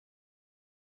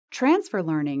Transfer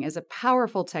learning is a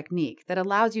powerful technique that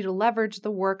allows you to leverage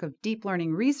the work of deep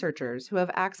learning researchers who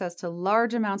have access to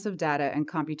large amounts of data and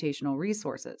computational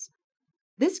resources.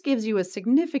 This gives you a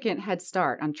significant head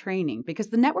start on training because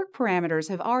the network parameters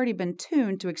have already been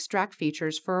tuned to extract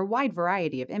features for a wide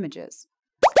variety of images.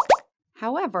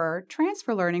 However,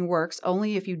 transfer learning works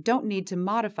only if you don't need to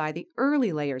modify the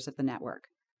early layers of the network.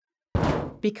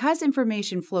 Because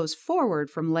information flows forward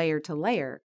from layer to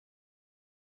layer,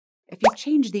 if you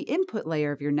change the input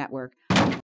layer of your network,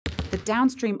 the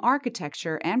downstream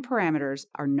architecture and parameters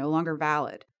are no longer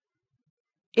valid.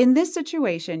 In this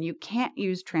situation, you can't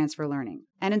use transfer learning,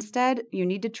 and instead, you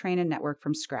need to train a network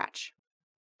from scratch.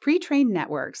 Pre-trained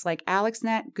networks like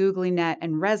AlexNet, GooglyNet,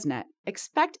 and ResNet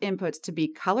expect inputs to be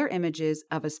color images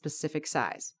of a specific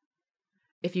size.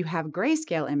 If you have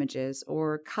grayscale images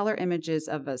or color images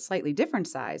of a slightly different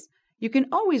size, you can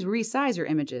always resize your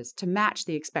images to match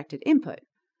the expected input.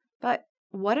 But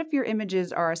what if your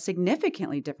images are a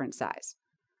significantly different size?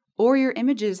 Or your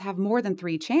images have more than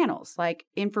 3 channels, like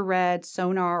infrared,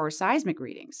 sonar, or seismic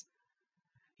readings?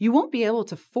 You won't be able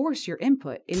to force your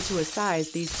input into a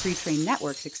size these pre-trained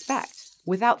networks expect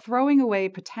without throwing away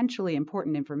potentially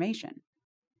important information.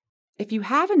 If you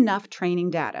have enough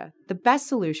training data, the best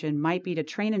solution might be to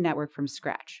train a network from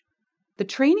scratch. The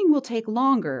training will take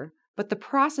longer, but the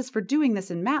process for doing this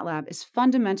in MATLAB is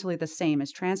fundamentally the same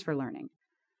as transfer learning.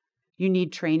 You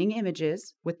need training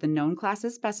images with the known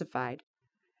classes specified,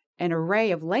 an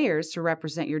array of layers to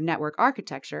represent your network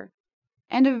architecture,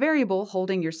 and a variable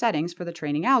holding your settings for the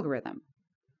training algorithm.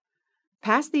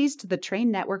 Pass these to the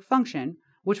train network function,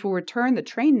 which will return the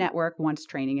train network once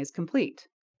training is complete.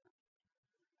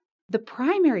 The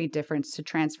primary difference to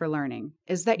transfer learning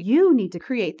is that you need to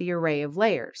create the array of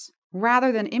layers,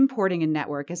 rather than importing a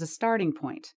network as a starting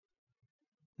point.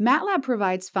 MATLAB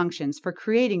provides functions for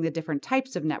creating the different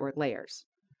types of network layers.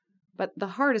 But the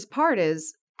hardest part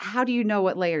is, how do you know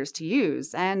what layers to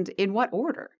use, and in what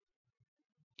order?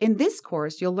 In this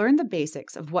course, you'll learn the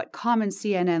basics of what common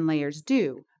CNN layers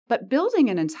do, but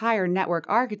building an entire network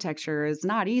architecture is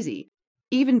not easy,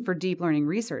 even for deep learning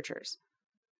researchers.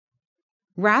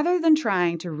 Rather than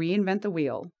trying to reinvent the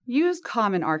wheel, use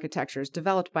common architectures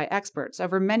developed by experts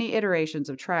over many iterations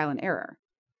of trial and error.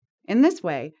 In this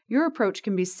way, your approach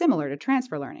can be similar to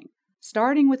transfer learning,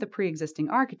 starting with a pre-existing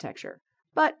architecture,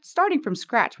 but starting from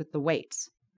scratch with the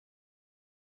weights.